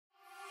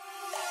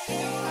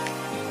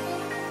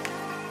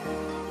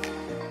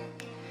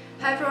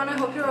Hi everyone, I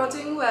hope you're all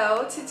doing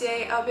well.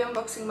 Today I'll be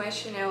unboxing my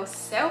Chanel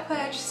sale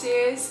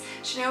purchases.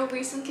 Chanel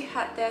recently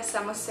had their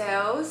summer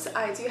sales.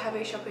 I do have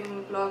a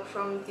shopping vlog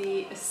from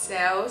the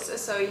sales,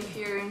 so if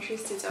you're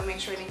interested, I'll make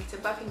sure I link it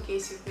above in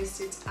case you've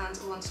missed it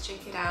and want to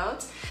check it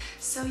out.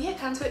 So yeah,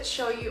 can't wait to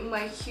show you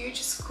my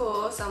huge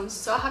scores. I'm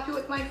so happy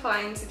with my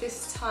finds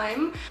this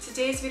time.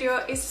 Today's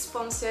video is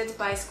sponsored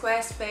by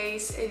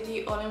Squarespace,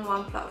 the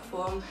all-in-one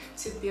platform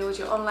to build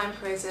your online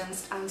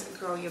presence and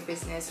grow your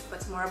business,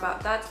 but more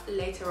about that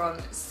later on.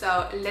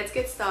 So let's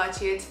get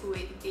started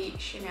with the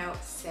Chanel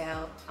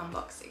sale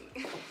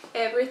unboxing.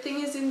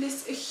 Everything is in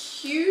this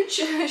huge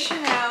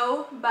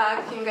Chanel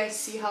bag. Can you guys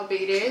see how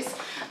big it is?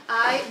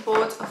 I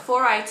bought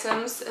 4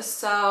 items,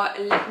 so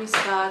let me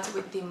start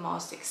with the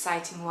most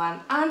exciting one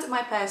and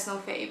my personal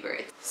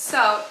favorite.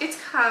 So it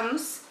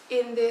comes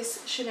in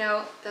this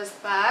Chanel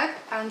dust bag,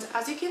 and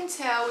as you can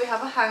tell, we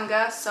have a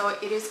hanger, so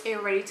it is a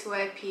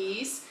ready-to-wear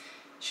piece.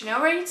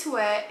 Chanel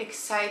ready-to-wear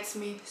excites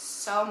me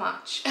so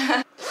much.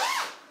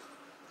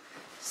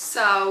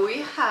 So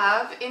we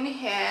have in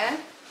here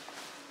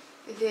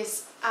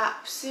this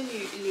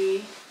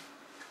absolutely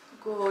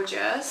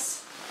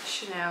gorgeous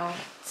Chanel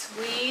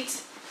tweed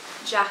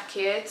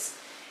jacket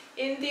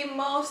in the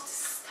most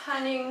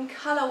stunning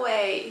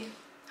colorway.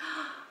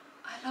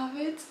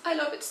 I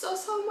love it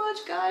so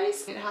much,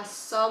 guys. It has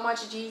so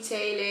much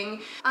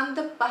detailing, and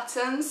the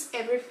buttons,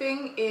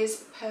 everything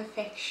is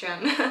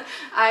perfection.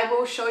 I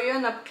will show you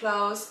an up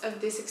close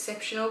of this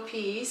exceptional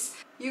piece.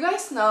 You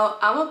guys know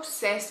I'm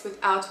obsessed with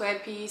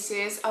outerwear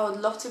pieces. I would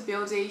love to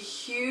build a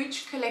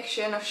huge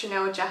collection of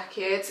Chanel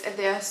jackets.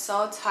 They are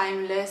so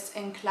timeless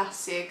and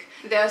classic.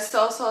 They are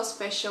so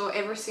special.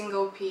 Every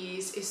single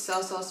piece is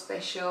so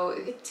special.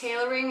 The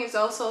tailoring is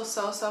also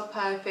so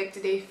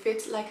perfect. They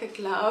fit like a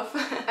glove.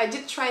 I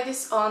did try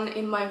this on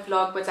in my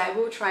vlog, but I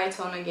will try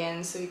it on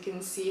again so you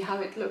can see how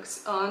it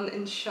looks on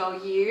and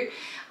show you.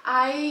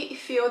 I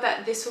feel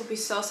that this will be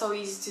so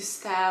easy to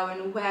style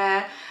and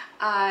wear.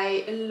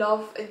 I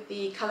love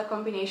the color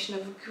combination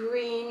of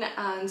green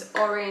and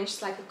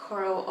orange, like a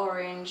coral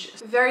orange.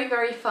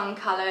 Very fun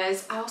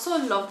colors. I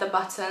also love the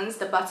buttons.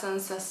 The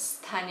buttons are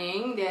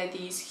stunning. They're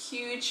these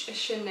huge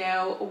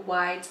Chanel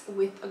white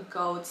with a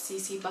gold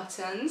CC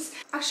buttons.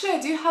 Actually,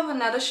 I do have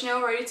another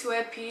Chanel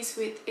ready-to-wear piece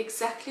with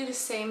exactly the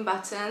same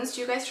buttons.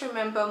 Do you guys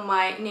remember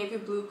my navy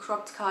blue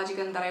cropped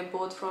cardigan that I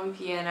bought from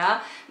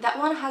Vienna? That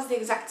one has the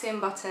exact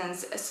same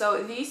buttons.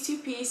 So these two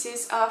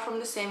pieces are from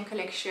the same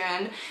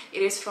collection.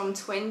 It is from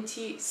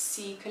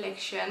 20C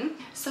collection.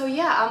 So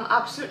yeah, I'm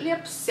absolutely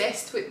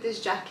obsessed with this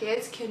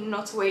jacket.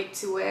 Cannot wait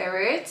to wear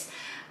it,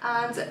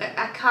 and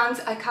I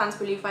can't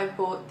believe I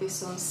bought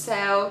this on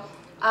sale.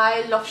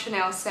 I love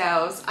Chanel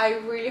sales. I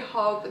really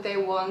hope they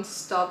won't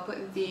stop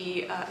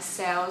the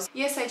sales.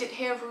 Yes, I did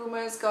hear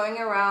rumors going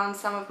around.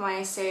 Some of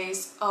my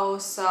essays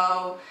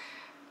also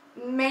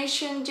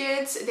mentioned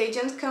it. They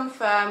didn't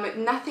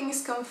confirm. Nothing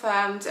is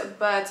confirmed,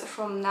 but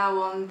from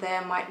now on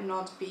there might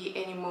not be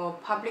any more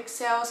public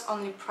sales,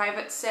 only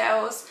private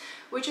sales,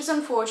 which is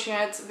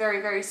unfortunate.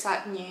 Very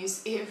sad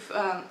news if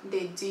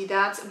they do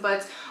that.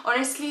 But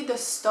honestly, the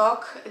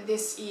stock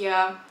this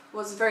year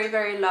was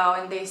very low,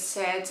 and they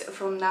said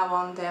from now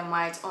on there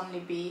might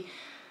only be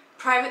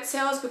private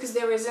sales because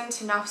there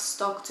isn't enough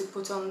stock to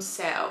put on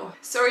sale.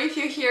 Sorry if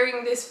you're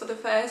hearing this for the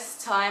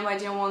first time. I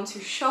didn't want to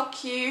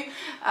shock you.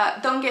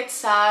 Don't get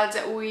sad.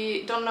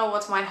 We don't know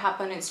what might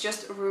happen. It's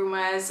just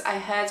rumors. I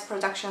heard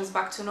production's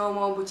back to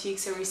normal.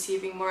 Boutiques are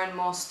receiving more and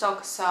more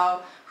stock,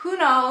 so who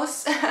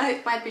knows?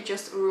 It might be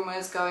just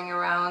rumors going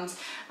around.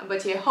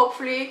 But yeah,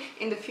 hopefully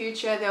in the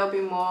future there'll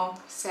be more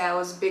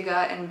sales, bigger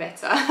and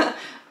better.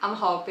 I'm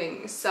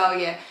hoping. So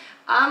yeah,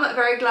 I'm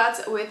very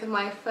glad with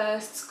my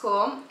first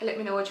score. Let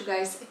me know what you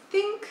guys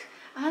think,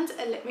 and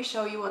let me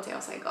show you what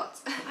else I got.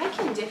 I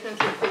can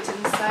definitely fit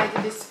inside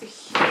this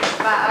huge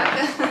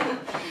bag.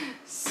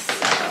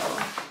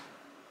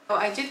 So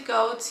I did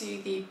go to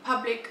the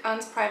public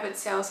and private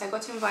sales. I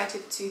got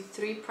invited to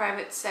 3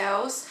 private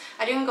sales.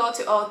 I didn't go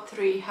to all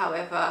 3,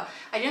 however.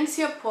 I didn't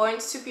see a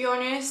point, to be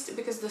honest,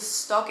 because the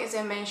stock, as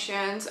I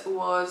mentioned,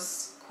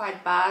 was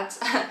quite bad.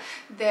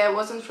 There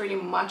wasn't really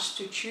much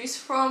to choose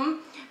from,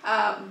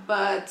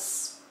 but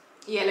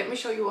yeah, let me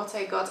show you what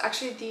I got.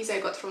 Actually, these I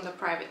got from the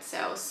private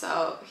sale,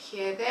 so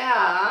here they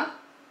are.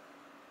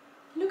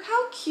 Look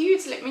how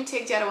cute. Let me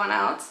take the other one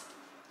out.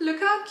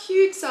 Look how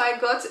cute. So I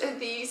got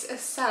these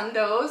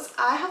sandals.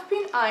 I have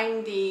been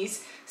eyeing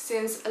these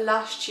since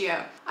last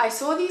year. I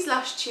saw these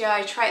last year,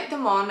 I tried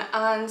them on,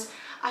 and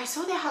I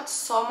saw they had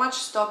so much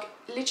stock.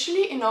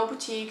 Literally in all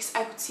boutiques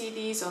I could see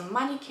these on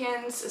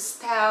mannequins,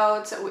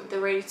 styled with the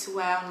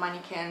ready-to-wear on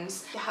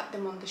mannequins. They had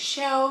them on the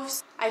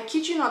shelves. I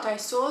kid you not, I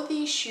saw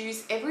these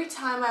shoes every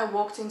time I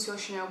walked into a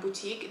Chanel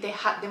boutique. They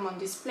had them on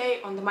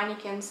display, on the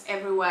mannequins,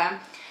 everywhere.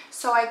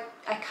 So I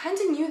kind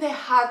of knew they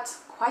had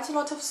quite a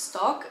lot of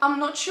stock. I'm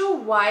not sure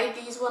why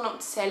these were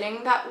not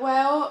selling that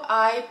well.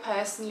 I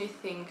personally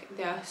think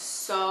they're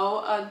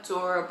so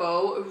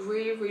adorable.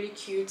 Really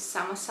cute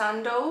summer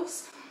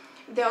sandals.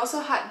 They also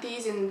had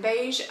these in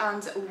beige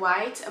and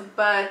white,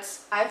 but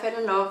I fell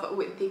in love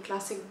with the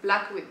classic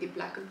black with the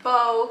black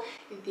bow,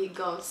 the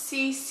gold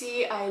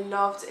CC. I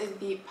loved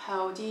the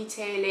pearl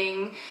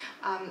detailing.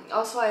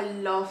 Also I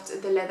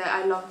loved the leather.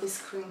 I love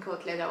this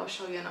crinkled leather. I'll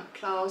show you up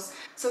close.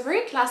 So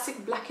very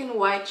classic black and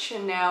white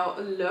Chanel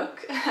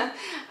look.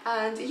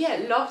 And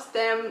yeah, loved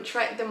them,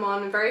 tried them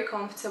on, very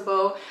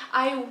comfortable.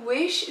 I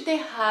wish they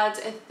had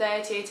a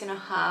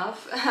 38.5.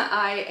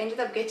 I ended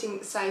up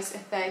getting size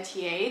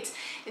 38.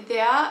 They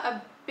are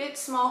a bit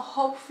small.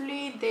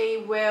 Hopefully they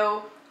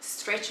will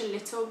stretch a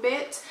little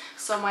bit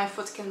so my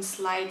foot can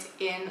slide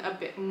in a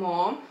bit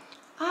more.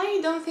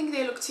 I don't think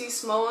they look too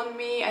small on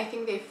me. I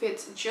think they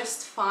fit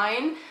just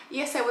fine.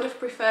 Yes, I would have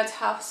preferred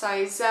half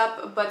size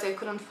up, but I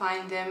couldn't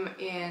find them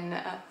in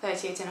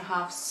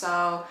 38.5,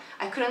 so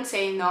I couldn't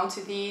say no to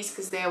these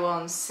because they were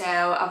on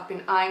sale. I've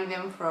been eyeing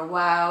them for a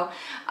while.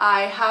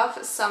 I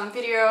have some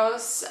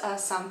videos,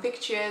 some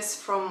pictures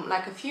from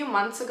like a few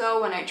months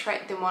ago when I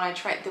tried them on. I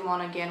tried them on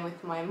again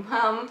with my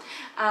mum,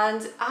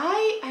 and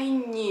I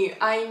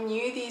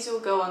knew these will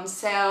go on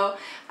sale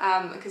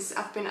because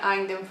I've been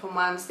eyeing them for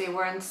months. They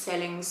weren't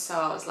selling, so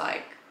I was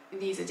like,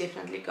 these are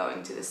definitely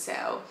going to the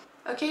sale.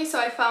 Okay, so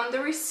I found the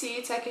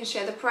receipt. I can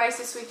share the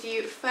prices with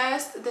you.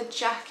 First, the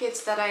jacket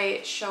that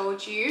I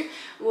showed you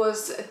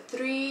was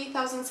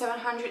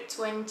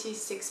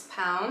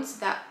 £3,726.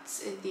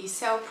 That's the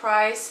sale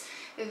price.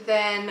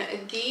 Then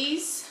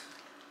these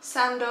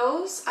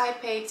sandals, I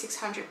paid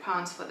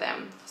 £600 for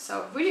them.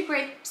 So really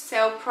great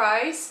sale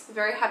price.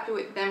 Very happy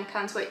with them.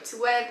 Can't wait to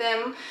wear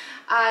them.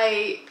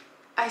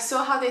 I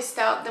saw how they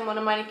styled them on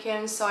a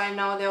mannequin, so I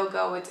know they'll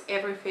go with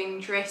everything: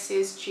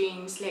 dresses,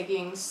 jeans,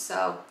 leggings.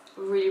 So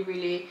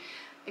really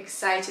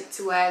excited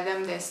to wear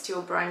them. They're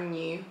still brand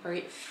new,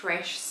 very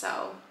fresh,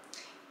 so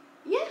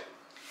yeah.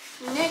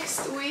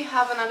 Next we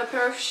have another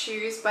pair of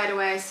shoes. By the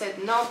way, I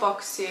said no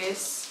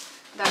boxes,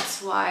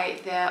 that's why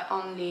they're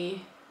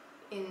only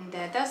in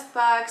their dust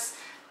bags.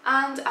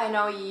 And I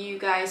know you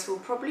guys will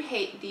probably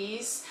hate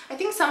these. I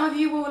think some of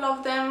you will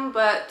love them,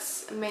 but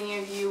many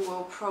of you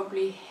will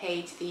probably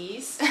hate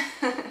these.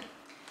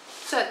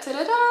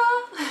 Ta-da-da-da!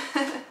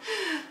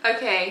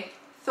 Okay,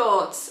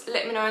 thoughts,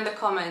 let me know in the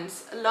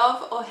comments.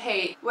 Love or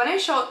hate? When I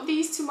showed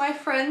these to my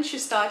friend, she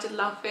started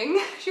laughing.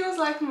 She was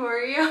like,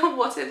 Maria,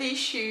 what are these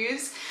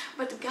shoes?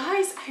 But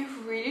guys, I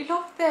really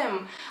love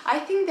them. I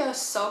think they're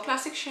so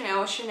classic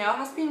Chanel. Chanel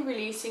has been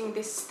releasing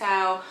this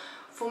style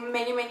for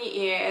many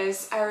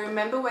years. I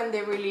remember when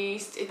they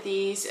released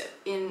these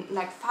in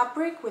like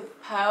fabric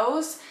with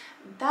pearls.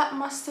 That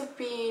must have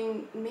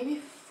been maybe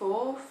 4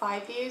 or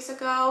 5 years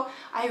ago.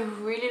 I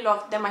really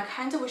loved them. I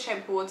kind of wish I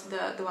bought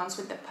the ones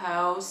with the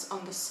pearls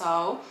on the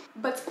sole.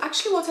 But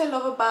actually what I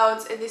love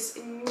about this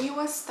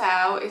newer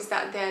style is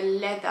that they're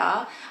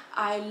leather.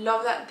 I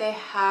love that they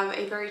have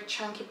a very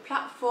chunky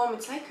platform.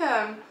 It's like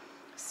a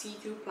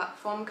see-through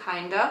platform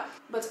kinda,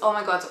 but oh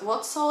my god,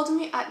 what sold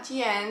me at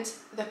the end?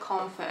 The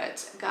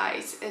comfort,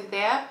 guys.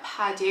 They're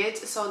padded,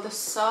 so the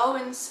sole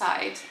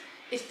inside,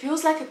 it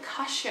feels like a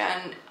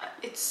cushion.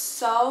 It's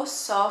so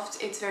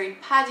soft, it's very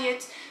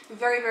padded,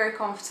 very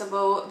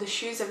comfortable. The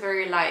shoes are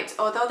very light.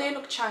 Although they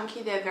look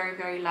chunky, they're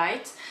very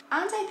light,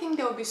 and I think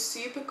they'll be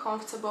super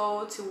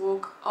comfortable to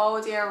walk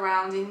all day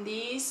around in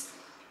these.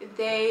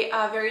 They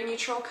are very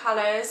neutral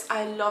colors.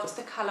 I loved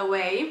the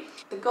colorway.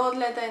 The gold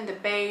leather and the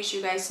beige.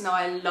 You guys know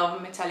I love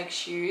metallic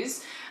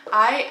shoes.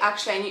 I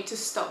need to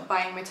stop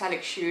buying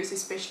metallic shoes,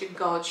 especially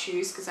gold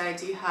shoes, because I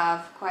do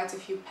have quite a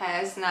few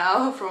pairs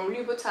now from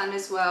Louboutin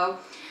as well.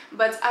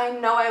 But I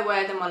know I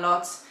wear them a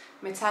lot.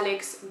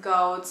 Metallics,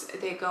 golds,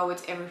 they go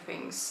with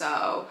everything.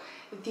 So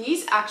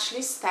these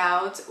actually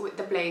styled with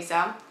the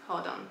blazer.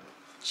 Hold on,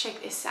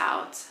 check this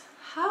out.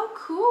 How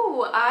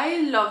cool!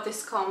 I love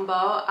this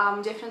combo.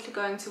 I'm definitely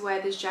going to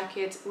wear this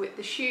jacket with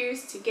the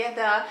shoes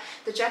together.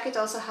 The jacket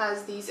also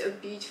has these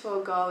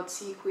beautiful gold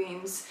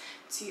sequins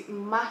to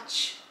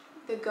match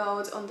the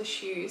gold on the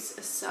shoes.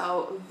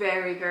 So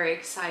very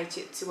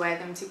excited to wear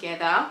them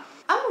together.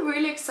 I'm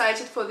really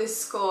excited for this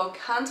score.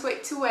 Can't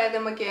wait to wear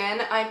them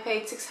again. I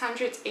paid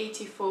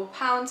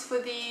 £684 for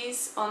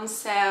these on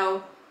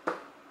sale.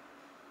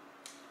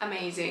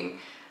 Amazing.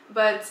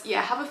 But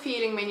yeah, I have a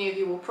feeling many of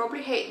you will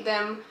probably hate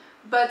them.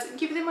 But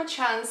give them a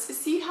chance,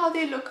 see how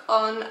they look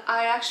on.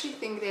 I actually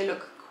think they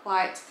look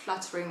quite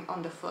flattering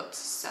on the foot,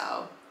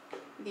 so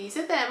these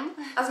are them.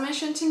 As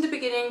mentioned in the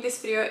beginning,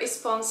 this video is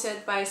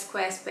sponsored by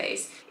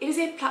Squarespace. It is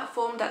a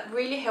platform that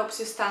really helps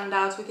you stand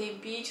out with a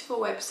beautiful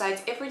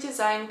website. Every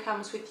design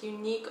comes with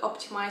unique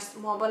optimized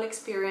mobile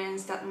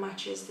experience that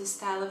matches the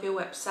style of your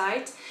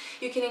website.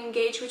 You can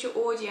engage with your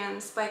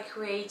audience by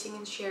creating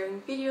and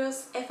sharing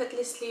videos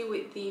effortlessly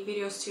with the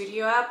Video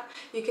Studio app.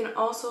 You can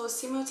also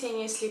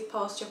simultaneously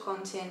post your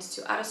content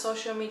to other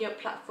social media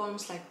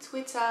platforms like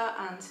Twitter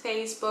and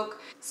Facebook.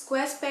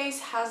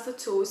 Squarespace has the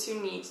tools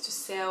you need to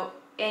sell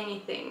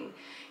anything,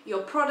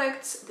 your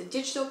products, the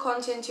digital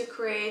content you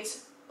create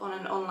on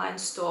an online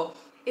store.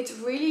 It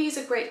really is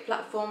a great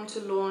platform to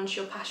launch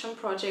your passion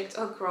project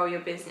or grow your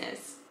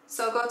business.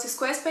 So go to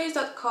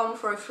squarespace.com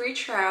for a free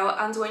trial,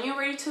 and when you're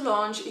ready to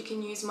launch, you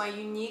can use my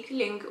unique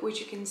link, which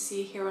you can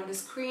see here on the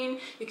screen.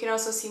 You can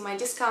also see my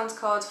discount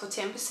code for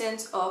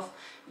 10% off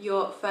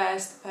your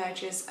first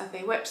purchase of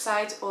a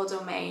website or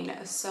domain.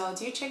 So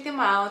do check them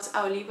out.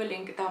 I'll leave a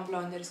link down below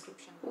in the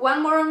description.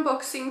 One more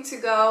unboxing to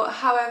go.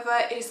 However,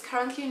 it is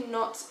currently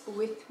not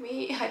with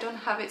me. I don't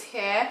have it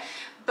here,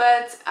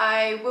 but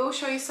I will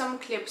show you some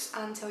clips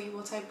and tell you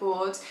what I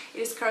bought.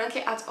 It is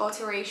currently at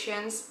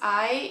alterations.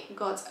 I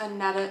got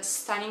another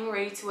stunning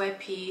ready-to-wear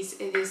piece.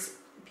 It is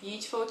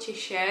beautiful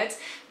t-shirt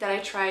that I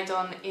tried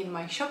on in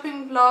my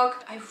shopping vlog.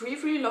 I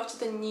really loved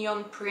the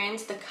neon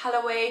print, the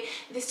colorway.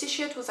 This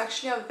t-shirt was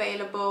actually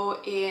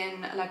available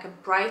in like a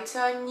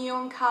brighter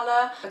neon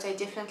color, but I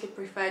definitely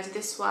preferred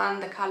this one.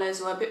 The colors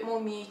were a bit more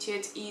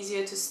muted,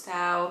 easier to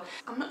style.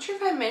 I'm not sure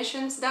if I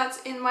mentioned that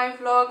in my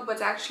vlog,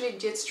 but I actually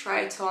did try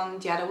it on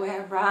the other way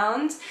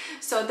around.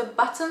 So the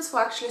buttons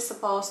were actually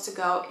supposed to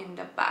go in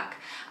the back,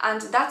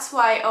 and that's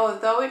why,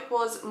 although it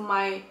was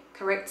my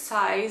correct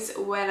size,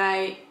 when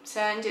I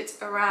turned it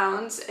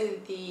around,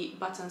 the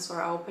buttons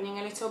were opening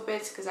a little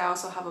bit because I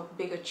also have a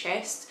bigger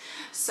chest,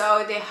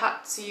 so they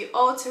had to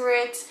alter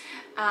it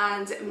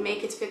and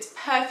make it fit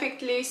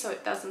perfectly so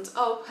it doesn't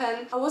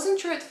open. I wasn't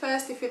sure at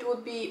first if it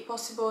would be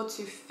possible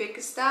to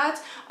fix that.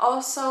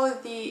 Also,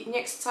 the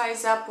next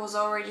size up was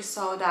already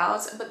sold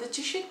out, but the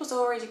t-shirt was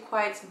already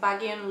quite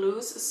baggy and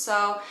loose,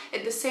 so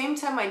at the same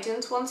time I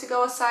didn't want to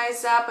go a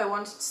size up. I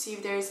wanted to see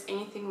if there is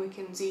anything we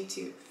can do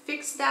to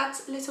fix that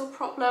little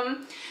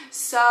problem.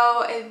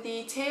 So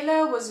the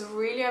tailor was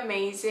really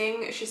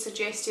amazing. She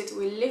suggested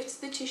we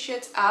lift the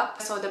t-shirt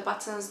up so the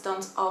buttons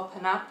don't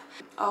open up.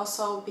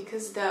 Also,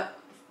 because the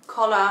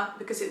collar,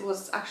 because it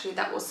was actually,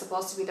 that was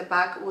supposed to be the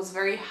back, was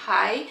very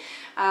high,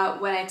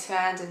 when I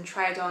turned and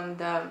tried on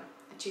the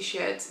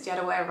t-shirt the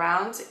other way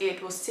around,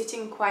 it was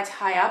sitting quite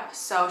high up,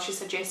 so she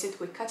suggested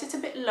we cut it a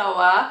bit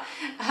lower,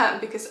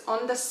 because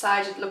on the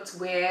side it looked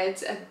weird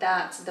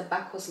that the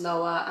back was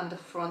lower and the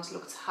front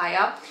looked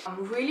higher.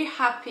 I'm really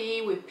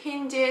happy we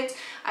pinned it.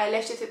 I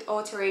left it at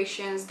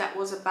alterations. That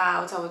was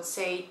about, I would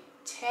say,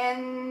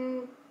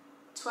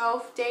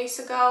 12 days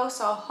ago,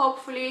 so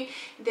hopefully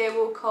they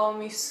will call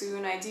me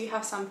soon. I do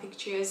have some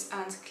pictures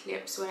and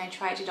clips when I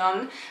tried it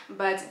on,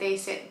 but they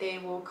said they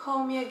will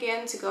call me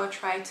again to go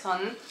try it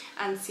on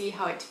and see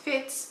how it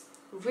fits.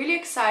 Really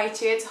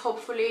excited.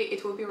 Hopefully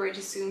it will be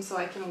ready soon so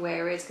I can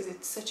wear it, because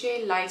it's such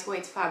a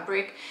lightweight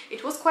fabric.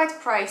 It was quite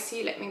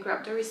pricey. Let me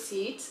grab the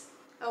receipt.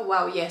 Oh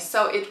wow, yes,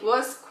 so it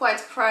was quite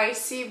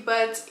pricey,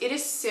 but it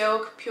is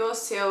silk, pure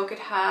silk. It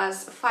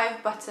has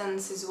 5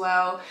 buttons as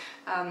well,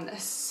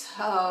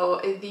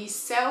 so the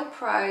sale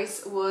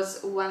price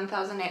was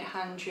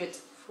 £1,848.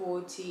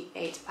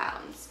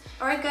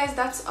 Alright guys,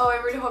 that's all. I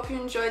really hope you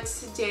enjoyed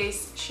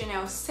today's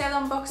Chanel sale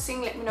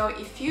unboxing. Let me know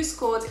if you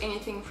scored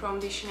anything from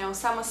the Chanel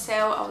summer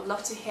sale. I would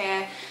love to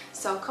hear,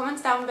 so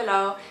comment down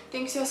below.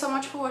 Thanks so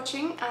much for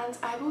watching, and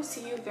I will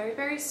see you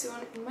very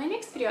soon in my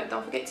next video.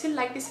 Don't forget to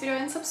like this video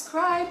and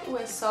subscribe.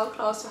 We're so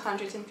close to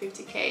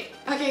 150k.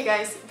 Okay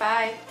guys,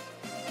 bye!